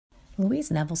Louise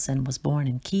Nevelson was born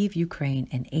in Kyiv, Ukraine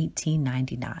in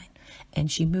 1899,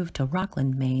 and she moved to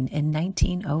Rockland, Maine in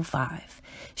 1905.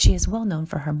 She is well known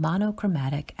for her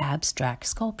monochromatic abstract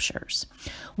sculptures.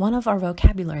 One of our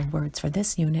vocabulary words for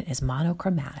this unit is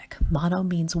monochromatic. Mono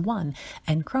means one,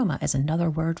 and chroma is another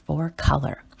word for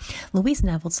color. Louise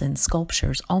Nevelson's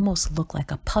sculptures almost look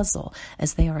like a puzzle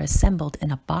as they are assembled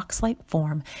in a box-like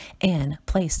form and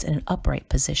placed in an upright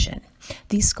position.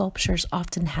 These sculptures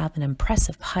often have an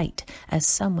impressive height, as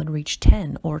some would reach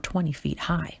 10 or 20 feet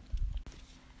high.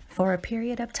 For a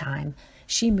period of time,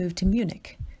 she moved to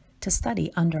Munich to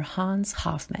study under Hans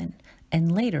Hofmann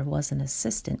and later was an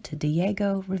assistant to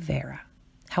Diego Rivera.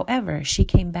 However, she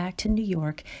came back to New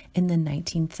York in the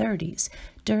 1930s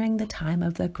during the time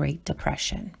of the Great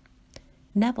Depression.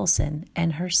 Nevelson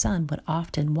and her son would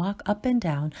often walk up and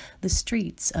down the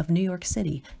streets of New York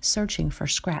City searching for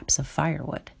scraps of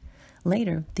firewood.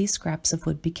 Later, these scraps of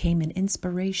wood became an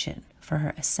inspiration for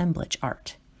her assemblage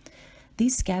art.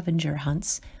 These scavenger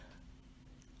hunts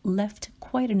left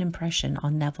quite an impression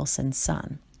on Nevelson's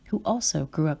son, who also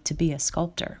grew up to be a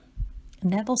sculptor.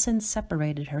 Nevelson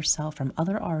separated herself from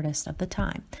other artists of the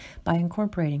time by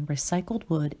incorporating recycled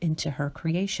wood into her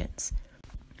creations.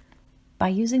 By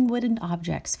using wooden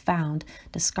objects found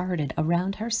discarded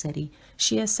around her city,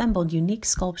 she assembled unique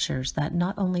sculptures that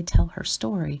not only tell her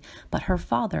story, but her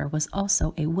father was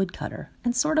also a woodcutter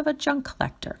and sort of a junk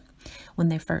collector when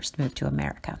they first moved to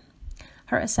America.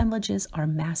 Her assemblages are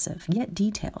massive yet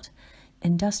detailed,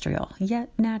 industrial yet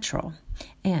natural,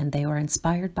 and they were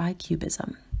inspired by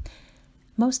Cubism.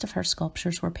 Most of her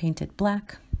sculptures were painted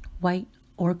black, white,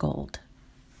 or gold.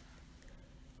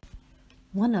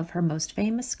 One of her most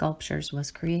famous sculptures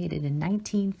was created in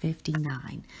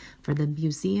 1959 for the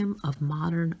Museum of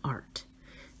Modern Art.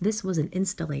 This was an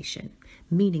installation,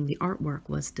 meaning the artwork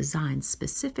was designed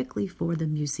specifically for the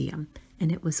museum,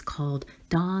 and it was called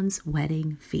Don's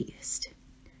Wedding Feast.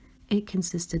 It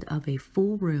consisted of a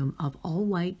full room of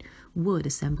all-white wood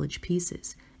assemblage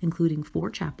pieces, including 4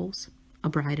 chapels, a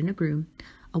bride and a groom,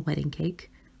 a wedding cake,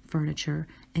 furniture,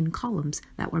 and columns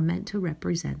that were meant to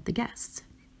represent the guests.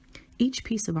 Each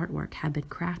piece of artwork had been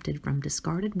crafted from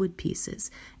discarded wood pieces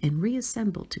and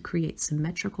reassembled to create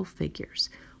symmetrical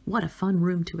figures. What a fun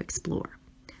room to explore!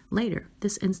 Later,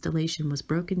 this installation was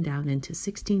broken down into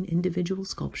 16 individual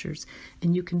sculptures,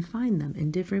 and you can find them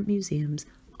in different museums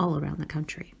all around the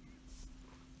country.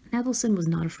 Nevelson was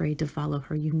not afraid to follow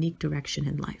her unique direction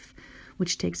in life,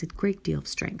 which takes a great deal of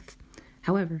strength.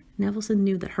 However, Nevelson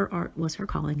knew that her art was her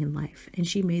calling in life, and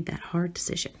she made that hard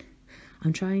decision.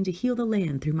 I'm trying to heal the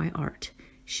land through my art.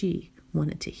 She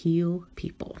wanted to heal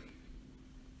people.